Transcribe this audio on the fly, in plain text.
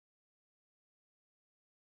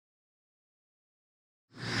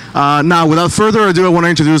Now, without further ado, I want to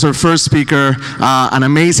introduce our first speaker, an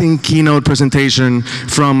amazing keynote presentation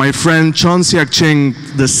from my friend Chong Siak Ching,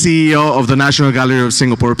 the CEO of the National Gallery of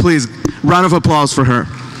Singapore. Please, round of applause for her.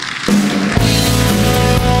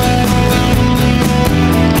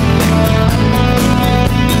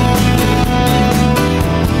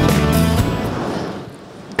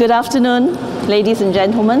 Good afternoon, ladies and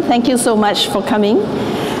gentlemen. Thank you so much for coming.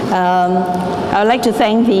 I would like to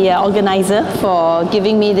thank the organizer for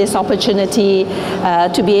giving me this opportunity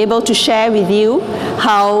to be able to share with you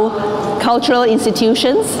how cultural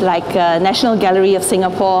institutions like National Gallery of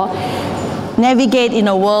Singapore navigate in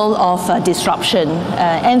a world of disruption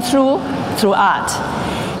and through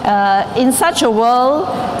art. In such a world,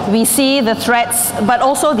 we see the threats but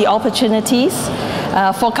also the opportunities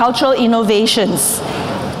for cultural innovations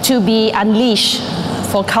to be unleashed,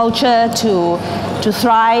 for culture to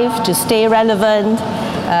thrive, to stay relevant,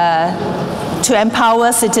 to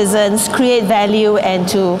empower citizens, create value, and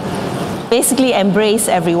to basically embrace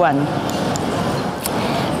everyone.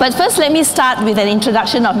 But first, let me start with an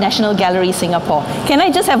introduction of National Gallery Singapore. Can I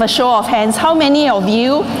just have a show of hands? How many of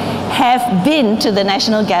you have been to the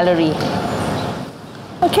National Gallery?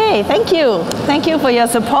 Okay, thank you. Thank you for your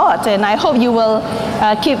support, and I hope you will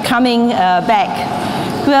keep coming back.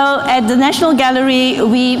 Well, at the National Gallery,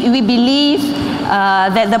 we believe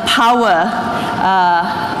that the power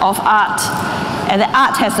of art, and that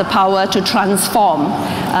art has the power to transform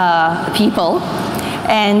people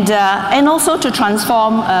and also to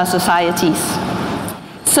transform societies.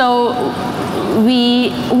 So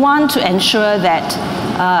we want to ensure that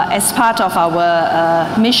as part of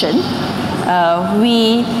our mission,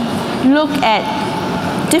 we look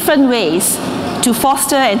at different ways to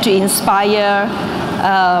foster and to inspire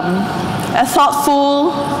a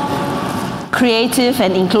thoughtful, creative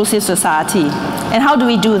and inclusive society. And how do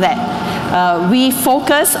we do that? We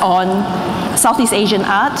focus on Southeast Asian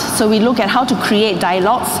art, so we look at how to create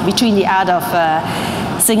dialogues between the art of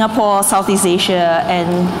Singapore, Southeast Asia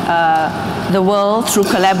and the world through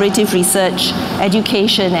collaborative research,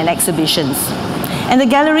 education and exhibitions. And the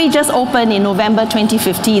gallery just opened in November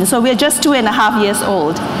 2015, so we're just 2.5 years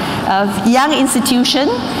old. A young institution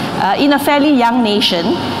in a fairly young nation,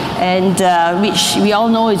 and which we all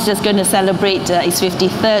know is just going to celebrate its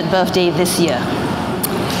 53rd birthday this year.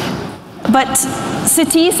 But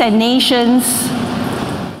cities and nations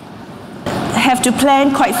have to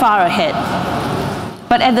plan quite far ahead.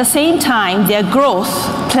 But at the same time, their growth,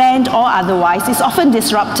 planned or otherwise, is often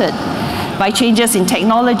disrupted by changes in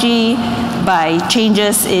technology, by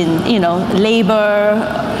changes in labor,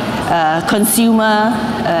 consumer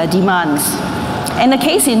demands. And the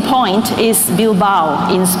case in point is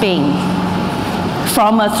Bilbao in Spain.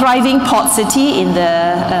 From a thriving port city in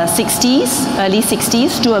the 60s, early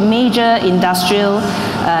 60s, to a major industrial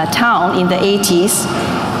town in the 80s,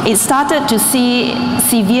 it started to see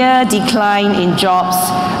severe decline in jobs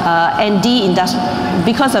and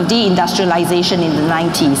because of deindustrialization in the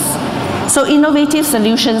 90s. So innovative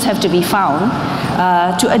solutions have to be found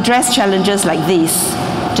to address challenges like these.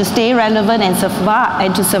 To stay relevant and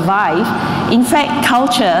to survive, in fact,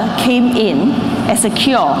 culture came in as a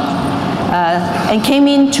cure and came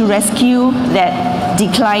in to rescue that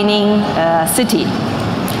declining city.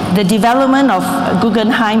 The development of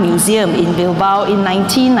Guggenheim Museum in Bilbao in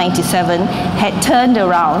 1997 had turned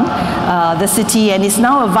around the city and is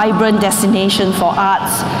now a vibrant destination for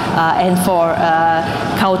arts and for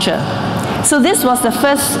culture. So this was the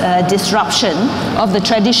first disruption of the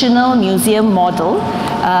traditional museum model,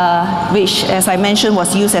 which, as I mentioned,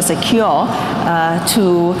 was used as a cure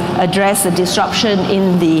to address the disruption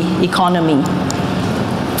in the economy.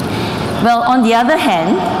 Well, on the other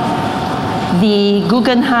hand, the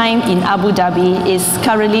Guggenheim in Abu Dhabi is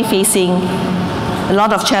currently facing a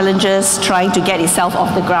lot of challenges trying to get itself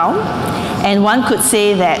off the ground. And one could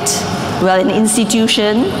say that, well, an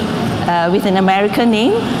institution with an American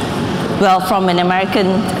name, well, from an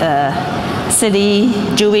American city,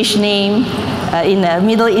 Jewish name, in a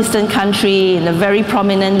Middle Eastern country, in a very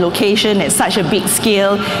prominent location at such a big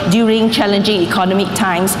scale during challenging economic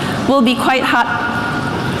times, will be quite hard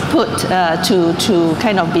put to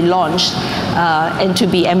kind of be launched and to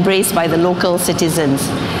be embraced by the local citizens.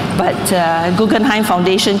 But Guggenheim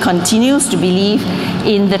Foundation continues to believe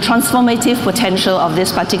in the transformative potential of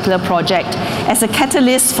this particular project as a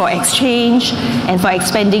catalyst for exchange and for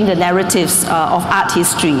expanding the narratives of art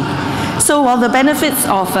history. So while the benefits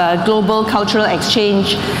of global cultural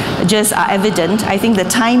exchange just are evident, I think the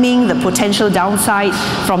timing, the potential downside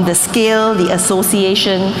from the scale, the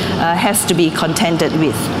association has to be contended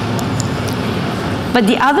with. But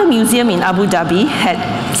the other museum in Abu Dhabi had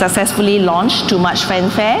successfully launched to much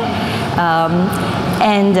fanfare.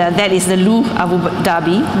 And that is the Louvre Abu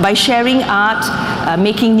Dhabi. By sharing art,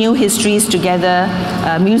 making new histories together,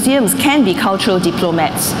 museums can be cultural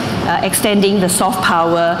diplomats, extending the soft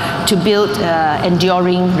power to build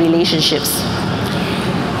enduring relationships.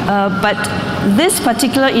 But this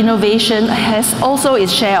particular innovation has also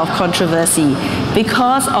its share of controversy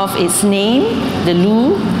because of its name, the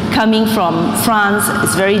Louvre, coming from France,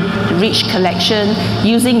 its very rich collection,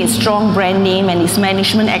 using its strong brand name and its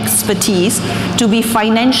management expertise to be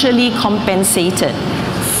financially compensated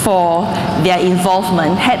for their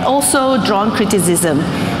involvement, had also drawn criticism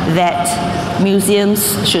that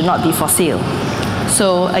museums should not be for sale.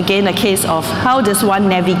 So again, a case of how does one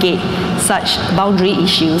navigate such boundary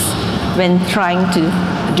issues when trying to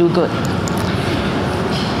do good.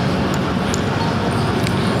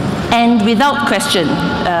 And without question,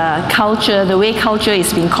 culture, the way culture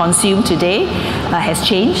is being consumed today has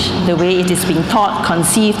changed. The way it is being taught,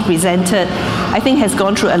 conceived, presented, I think has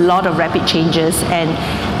gone through a lot of rapid changes, and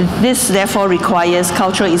this therefore requires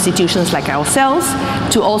cultural institutions like ourselves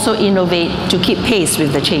to also innovate to keep pace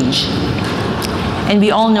with the change. And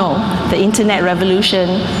we all know the internet revolution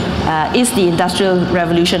is the industrial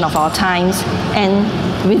revolution of our times, and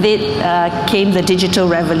with it came the digital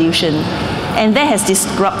revolution. And that has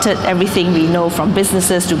disrupted everything we know, from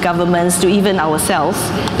businesses to governments to even ourselves,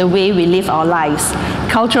 the way we live our lives.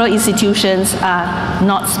 Cultural institutions are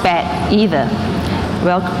not spared either.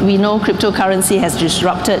 Well, we know cryptocurrency has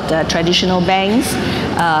disrupted traditional banks,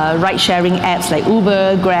 ride-sharing apps like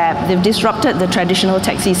Uber, Grab, they've disrupted the traditional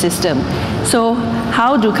taxi system. So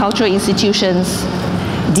how do cultural institutions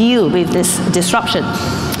deal with this disruption?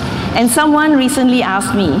 And someone recently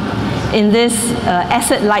asked me, in this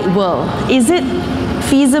asset-light world, is it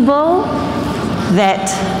feasible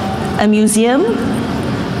that a museum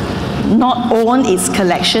not own its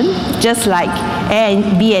collection, just like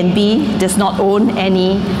AirBnb does not own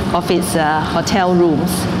any of its hotel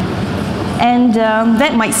rooms? And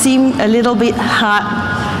that might seem a little bit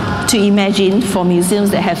hard to imagine for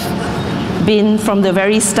museums that have been from the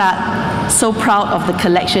very start so proud of the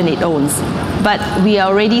collection it owns. But we are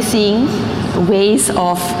already seeing ways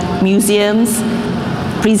of museums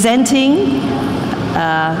presenting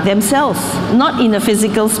themselves, not in a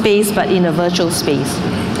physical space, but in a virtual space.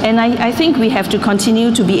 And I think we have to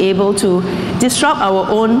continue to be able to disrupt our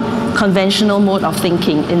own conventional mode of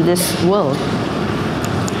thinking in this world.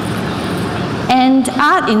 And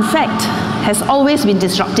art, in fact, has always been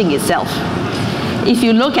disrupting itself. If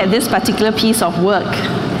you look at this particular piece of work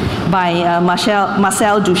by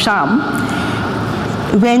Marcel Duchamp,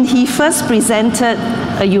 when he first presented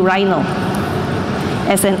a urinal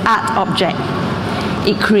as an art object,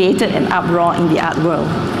 it created an uproar in the art world.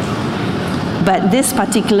 But this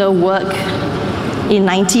particular work in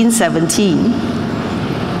 1917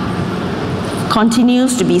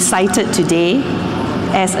 continues to be cited today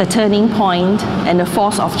as a turning point and a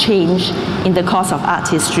force of change in the course of art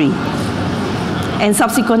history. And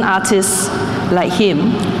subsequent artists like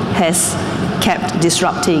him has kept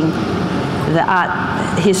disrupting the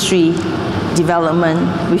art history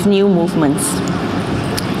development with new movements.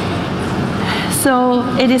 So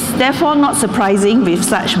it is therefore not surprising, with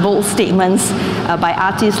such bold statements by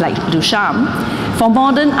artists like Duchamp, for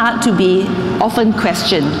modern art to be often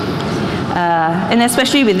questioned. And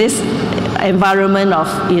especially with this environment of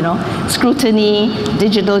scrutiny,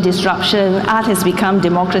 digital disruption, art has become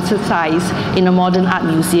democratized in a modern art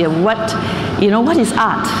museum. What is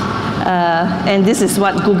art? And this is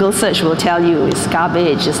what Google search will tell you. It's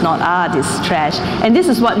garbage, it's not art, it's trash. And this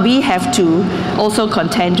is what we have to also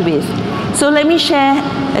contend with. So let me share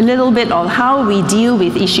a little bit of how we deal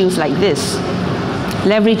with issues like this,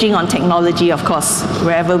 leveraging on technology, of course,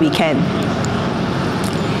 wherever we can.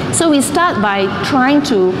 So we start by trying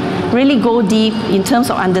to really go deep in terms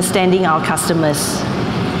of understanding our customers.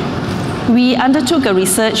 We undertook a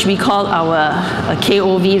research we call our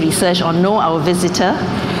KOV research, or Know Our Visitor.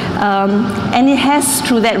 And it has,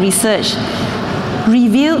 through that research,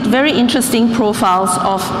 revealed very interesting profiles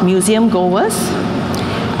of museum goers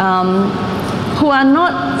who are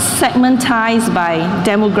not segmentized by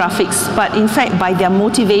demographics, but in fact by their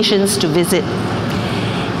motivations to visit.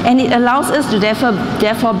 And it allows us to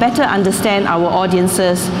therefore better understand our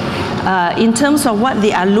audiences in terms of what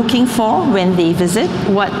they are looking for when they visit,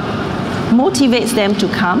 what motivates them to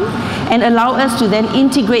come, and allow us to then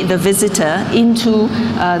integrate the visitor into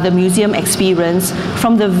the museum experience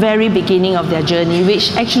from the very beginning of their journey,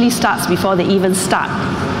 which actually starts before they even start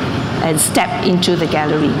and step into the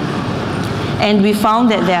gallery. And we found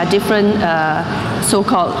that there are different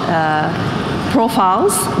so-called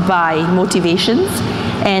profiles by motivations.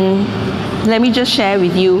 And let me just share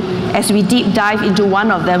with you as we deep dive into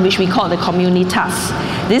one of them, which we call the communitas.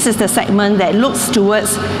 This is the segment that looks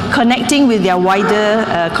towards connecting with their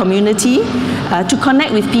wider community to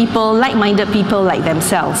connect with people, like-minded people like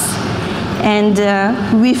themselves. And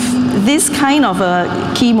with this kind of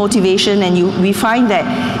a key motivation, and we find that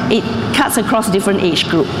it cuts across different age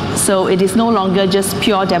groups. So it is no longer just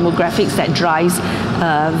pure demographics that drives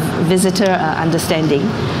visitor understanding.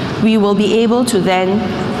 We will be able to then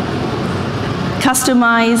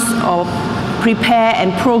customize or prepare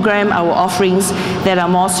and program our offerings that are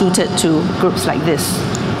more suited to groups like this.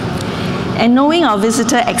 And knowing our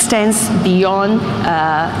visitor extends beyond,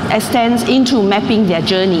 extends into mapping their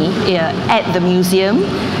journey at the museum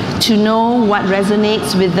to know what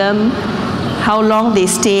resonates with them, how long they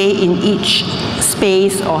stay in each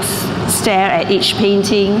space or stare at each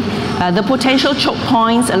painting, the potential choke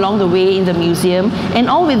points along the way in the museum, and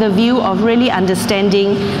all with a view of really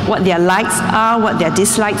understanding what their likes are, what their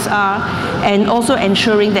dislikes are, and also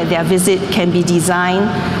ensuring that their visit can be designed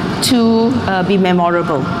to be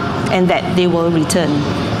memorable and that they will return.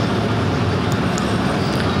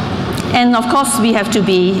 And of course, we have to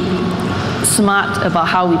be smart about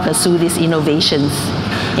how we pursue these innovations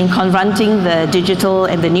in confronting the digital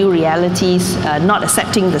and the new realities, not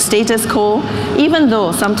accepting the status quo, even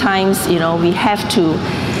though sometimes, you know, we have to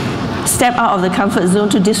step out of the comfort zone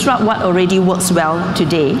to disrupt what already works well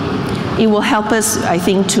today. It will help us, I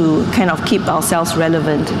think, to kind of keep ourselves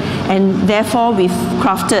relevant. And therefore, we've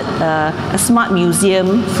crafted a smart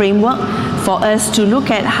museum framework for us to look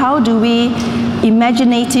at how do we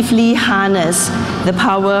imaginatively harness the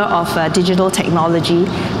power of digital technology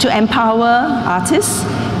to empower artists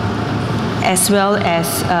as well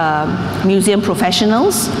as museum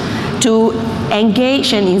professionals to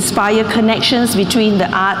engage and inspire connections between the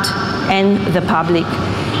art and the public,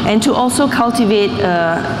 and to also cultivate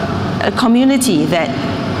a community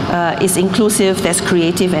that is inclusive, that's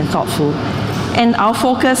creative and thoughtful. And our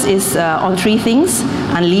focus is on three things: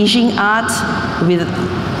 unleashing art with,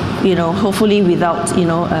 you know, hopefully without, you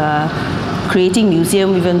know, creating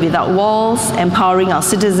museum even without walls, empowering our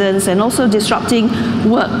citizens, and also disrupting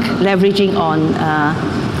work, leveraging on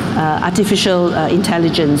artificial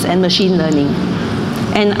intelligence and machine learning.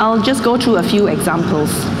 And I'll just go through a few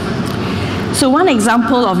examples. So one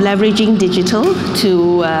example of leveraging digital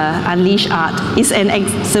to unleash art is an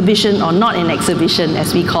exhibition, or not an exhibition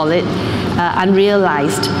as we call it,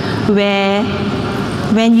 Unrealized, where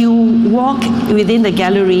when you walk within the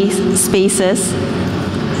gallery spaces,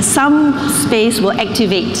 some space will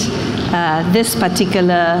activate this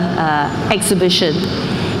particular exhibition,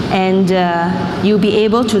 and you'll be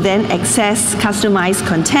able to then access customized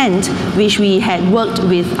content, which we had worked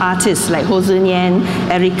with artists like Ho Zhen Yan,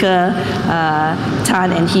 Erica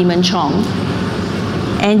Tan, and Heman Chong.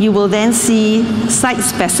 And you will then see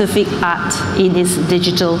site-specific art in its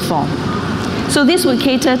digital form. So this will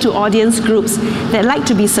cater to audience groups that like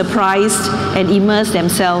to be surprised and immerse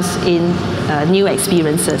themselves in new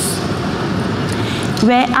experiences.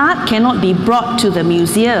 Where art cannot be brought to the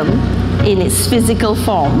museum in its physical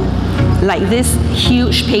form, like this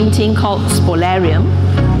huge painting called Spolarium.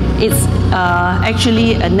 It's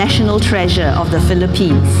actually a national treasure of the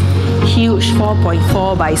Philippines, huge,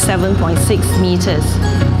 4.4 by 7.6 meters.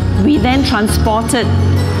 We then transported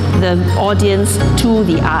the audience to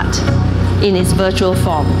the art in its virtual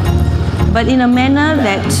form, but in a manner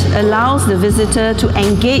that allows the visitor to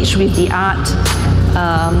engage with the art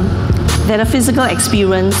that a physical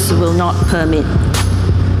experience will not permit.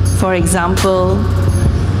 For example,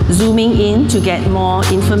 zooming in to get more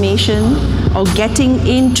information, or getting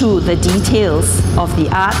into the details of the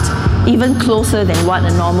art, even closer than what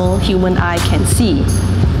a normal human eye can see,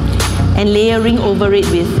 and layering over it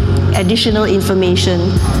with additional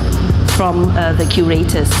information from the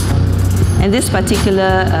curators. And this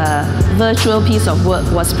particular virtual piece of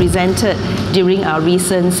work was presented during our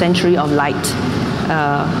recent Century of Light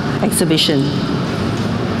exhibition.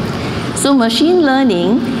 So machine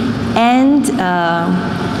learning and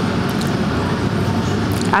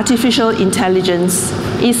artificial intelligence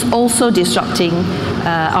is also disrupting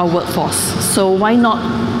our workforce. So why not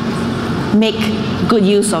make good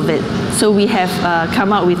use of it? So we have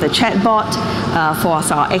come out with a chatbot for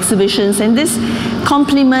our exhibitions, and this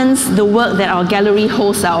complements the work that our gallery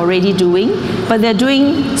hosts are already doing, but they're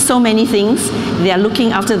doing so many things. They are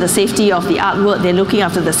looking after the safety of the artwork, they're looking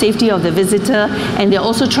after the safety of the visitor, and they're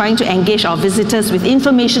also trying to engage our visitors with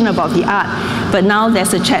information about the art. But now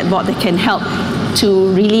there's a chatbot that can help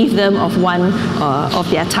to relieve them of one of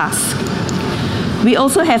their tasks. We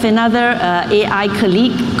also have another AI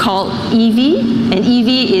colleague called Evie, and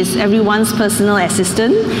Evie is everyone's personal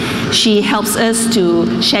assistant. She helps us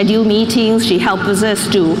to schedule meetings, she helps us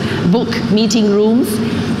to book meeting rooms,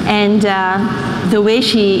 and the way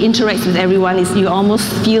she interacts with everyone is you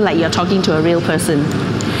almost feel like you're talking to a real person.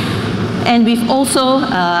 And we've also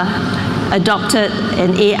adopted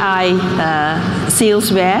an AI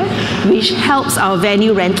salesware, which helps our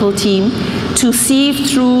venue rental team to sieve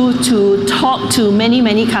through, to talk to many,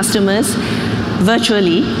 many customers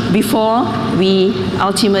virtually before we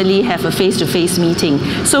ultimately have a face-to-face meeting.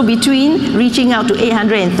 So between reaching out to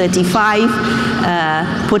 835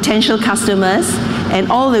 potential customers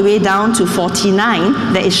and all the way down to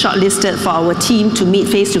 49 that is shortlisted for our team to meet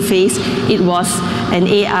face-to-face, it was an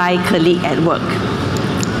AI colleague at work.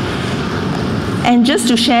 And just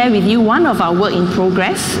to share with you one of our work in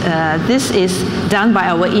progress, this is done by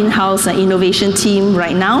our in-house innovation team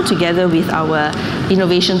right now, together with our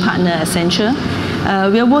innovation partner, Accenture.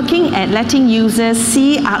 We are working at letting users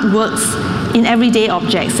see artworks in everyday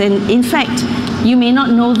objects. And in fact, you may not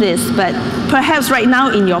know this, but perhaps right now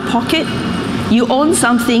in your pocket, you own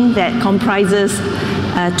something that comprises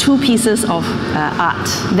 2 pieces of art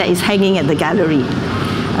that is hanging at the gallery.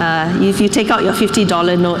 If you take out your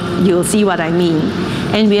 $50 note, you'll see what I mean.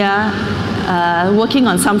 And we are working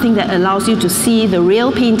on something that allows you to see the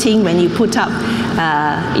real painting when you put up,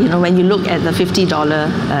 when you look at the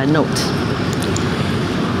 $50 note.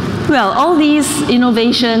 Well, all these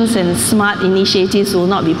innovations and smart initiatives will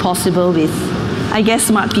not be possible with, I guess,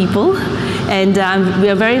 smart people. And we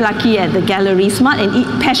are very lucky at the gallery, smart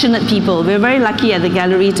and passionate people. We're very lucky at the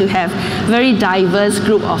gallery to have a very diverse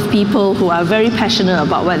group of people who are very passionate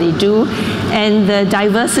about what they do. And the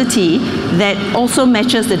diversity that also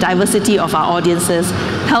matches the diversity of our audiences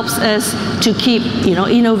helps us to keep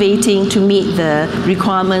innovating to meet the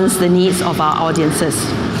requirements, the needs of our audiences.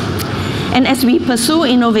 And as we pursue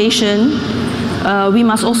innovation, we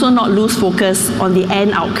must also not lose focus on the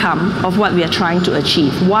end outcome of what we are trying to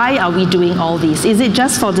achieve. Why are we doing all this? Is it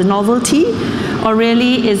just for the novelty, or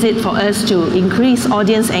really is it for us to increase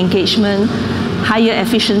audience engagement, higher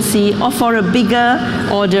efficiency, or for a bigger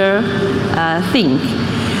order thing?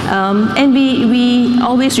 And we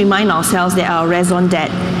always remind ourselves that our raison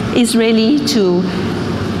d'etre is really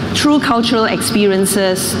through cultural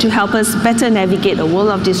experiences to help us better navigate a world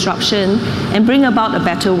of disruption and bring about a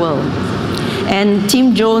better world. And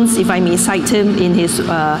Tim Jones, if I may cite him in his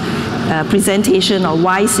presentation on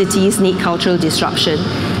why cities need cultural disruption,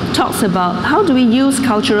 talks about how do we use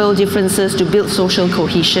cultural differences to build social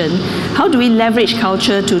cohesion, how do we leverage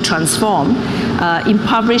culture to transform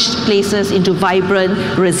impoverished places into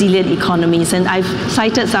vibrant, resilient economies. And I've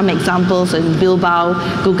cited some examples in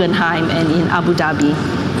Bilbao, Guggenheim, and in Abu Dhabi.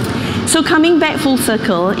 So coming back full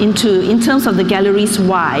circle in terms of the gallery's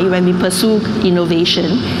why when we pursue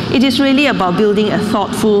innovation, it is really about building a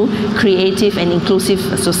thoughtful, creative, and inclusive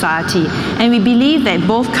society. And we believe that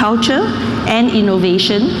both culture and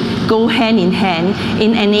innovation go hand in hand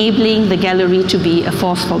in enabling the gallery to be a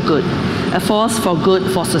force for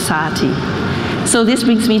good for society. So this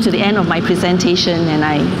brings me to the end of my presentation, and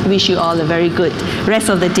I wish you all a very good rest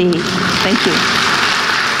of the day. Thank you.